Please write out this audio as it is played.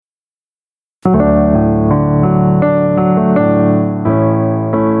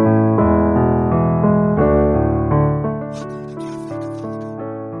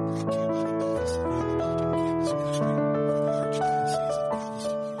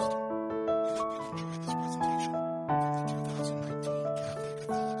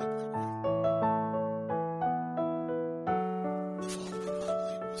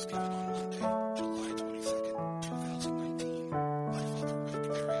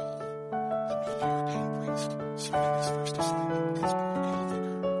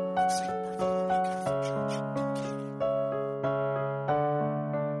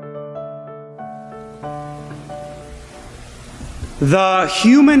The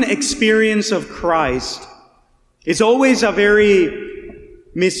human experience of Christ is always a very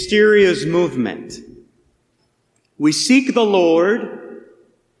mysterious movement. We seek the Lord,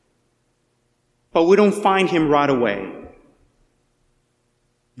 but we don't find Him right away.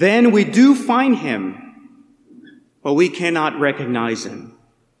 Then we do find Him, but we cannot recognize Him.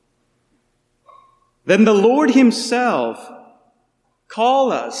 Then the Lord Himself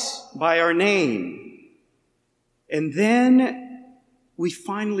calls us by our name, and then we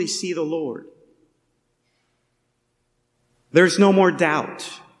finally see the Lord. There's no more doubt.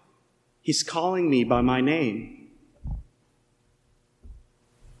 He's calling me by my name.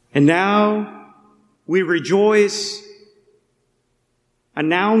 And now we rejoice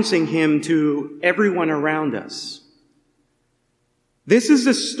announcing Him to everyone around us. This is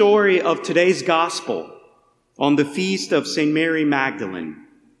the story of today's gospel on the feast of St. Mary Magdalene.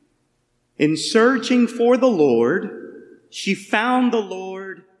 In searching for the Lord, she found the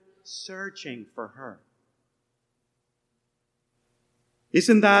Lord searching for her.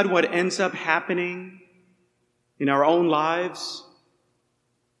 Isn't that what ends up happening in our own lives?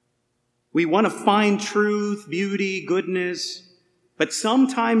 We want to find truth, beauty, goodness, but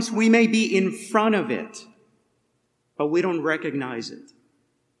sometimes we may be in front of it, but we don't recognize it.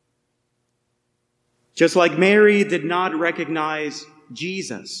 Just like Mary did not recognize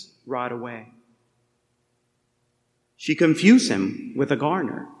Jesus right away. She confused Him with a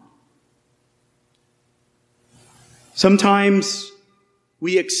gardener. Sometimes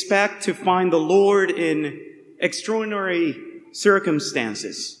we expect to find the Lord in extraordinary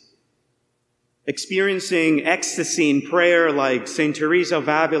circumstances, experiencing ecstasy in prayer like St. Teresa of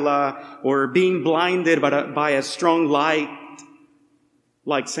Avila, or being blinded by a strong light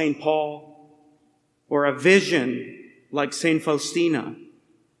like St. Paul, or a vision like St. Faustina.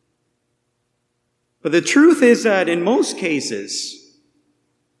 But the truth is that in most cases,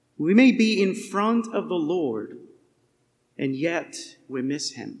 we may be in front of the Lord, and yet we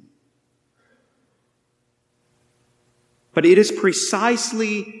miss Him. But it is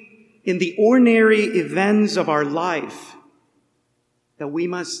precisely in the ordinary events of our life that we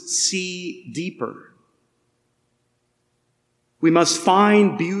must see deeper. We must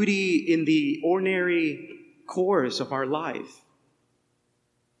find beauty in the ordinary course of our life.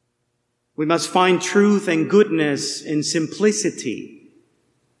 We must find truth and goodness in simplicity,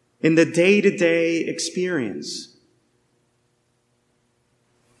 in the day-to-day experience.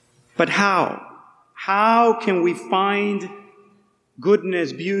 But how? How can we find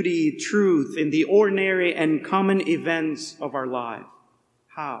goodness, beauty, truth in the ordinary and common events of our life?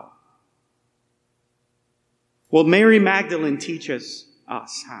 How? Well, Mary Magdalene teaches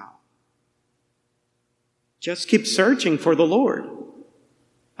us how. Just keep searching for the Lord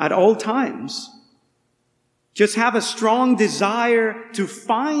at all times. Just have a strong desire to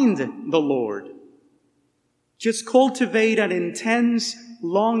find the Lord. Just cultivate an intense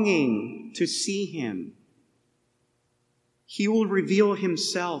longing to see Him. He will reveal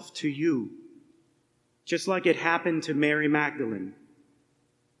Himself to you, just like it happened to Mary Magdalene.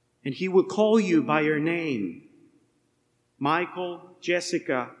 And He will call you by your name. Michael,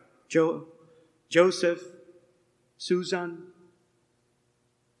 Jessica, Joseph, Susan,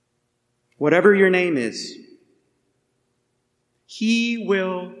 whatever your name is, He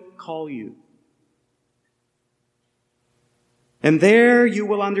will call you. And there you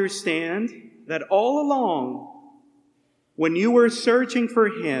will understand that all along, when you were searching for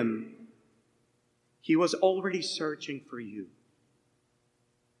Him, He was already searching for you.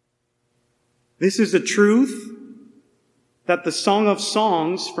 This is the truth that the Song of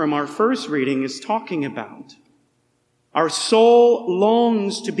Songs from our first reading is talking about. Our soul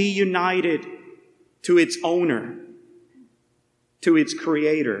longs to be united to its owner, to its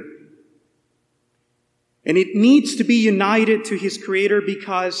creator. And it needs to be united to His creator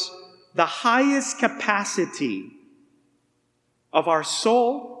because the highest capacity of our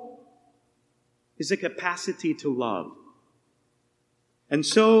soul is a capacity to love. And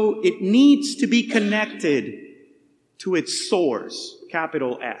so it needs to be connected to its source,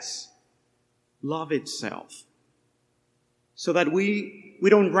 capital S, love itself, so that we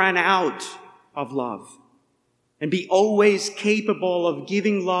don't run out of love and be always capable of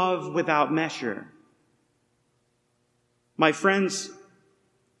giving love without measure. My friends,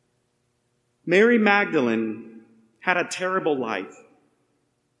 Mary Magdalene had a terrible life.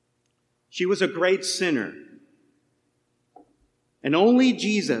 She was a great sinner. And only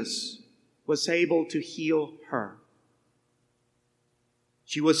Jesus was able to heal her.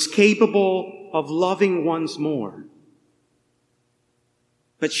 She was capable of loving once more.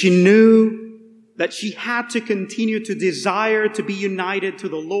 But she knew that she had to continue to desire to be united to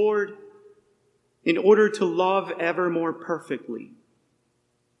the Lord in order to love ever more perfectly.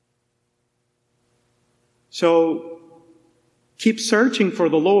 So keep searching for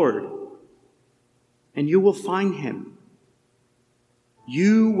the Lord, and you will find Him.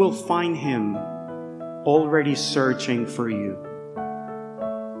 You will find Him already searching for you.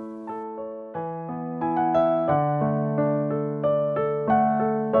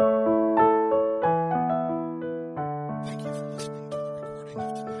 Thank you for listening to the recording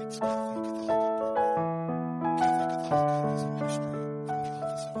of tonight's Catholic Catholic program. Catholic Catholic is a ministry from the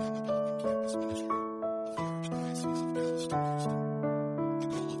Office of Apostolic Campus Ministry of the Archdiocese of Galveston, Houston. The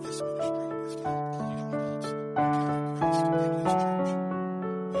goal of this ministry is to help all young adults encounter Christ and His Church.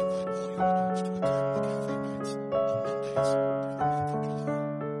 We invite all young adults to attend the Catholic Nights on Mondays during the month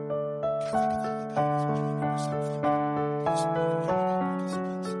of July. Catholic Catholic is 100% funded by supporting young adult participants and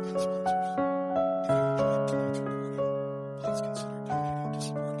sponsors. If you enjoyed tonight's recording, please consider donating to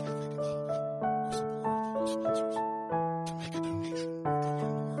support Catholic Catholic or support our local sponsors. To make a donation or to learn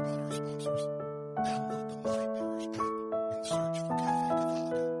more about our sponsors, download the My Parish app and search for Catholic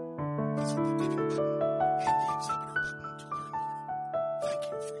Catholic. Visit the giving button and the exhibitor button to learn more. Thank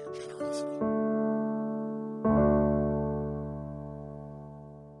you for your generosity.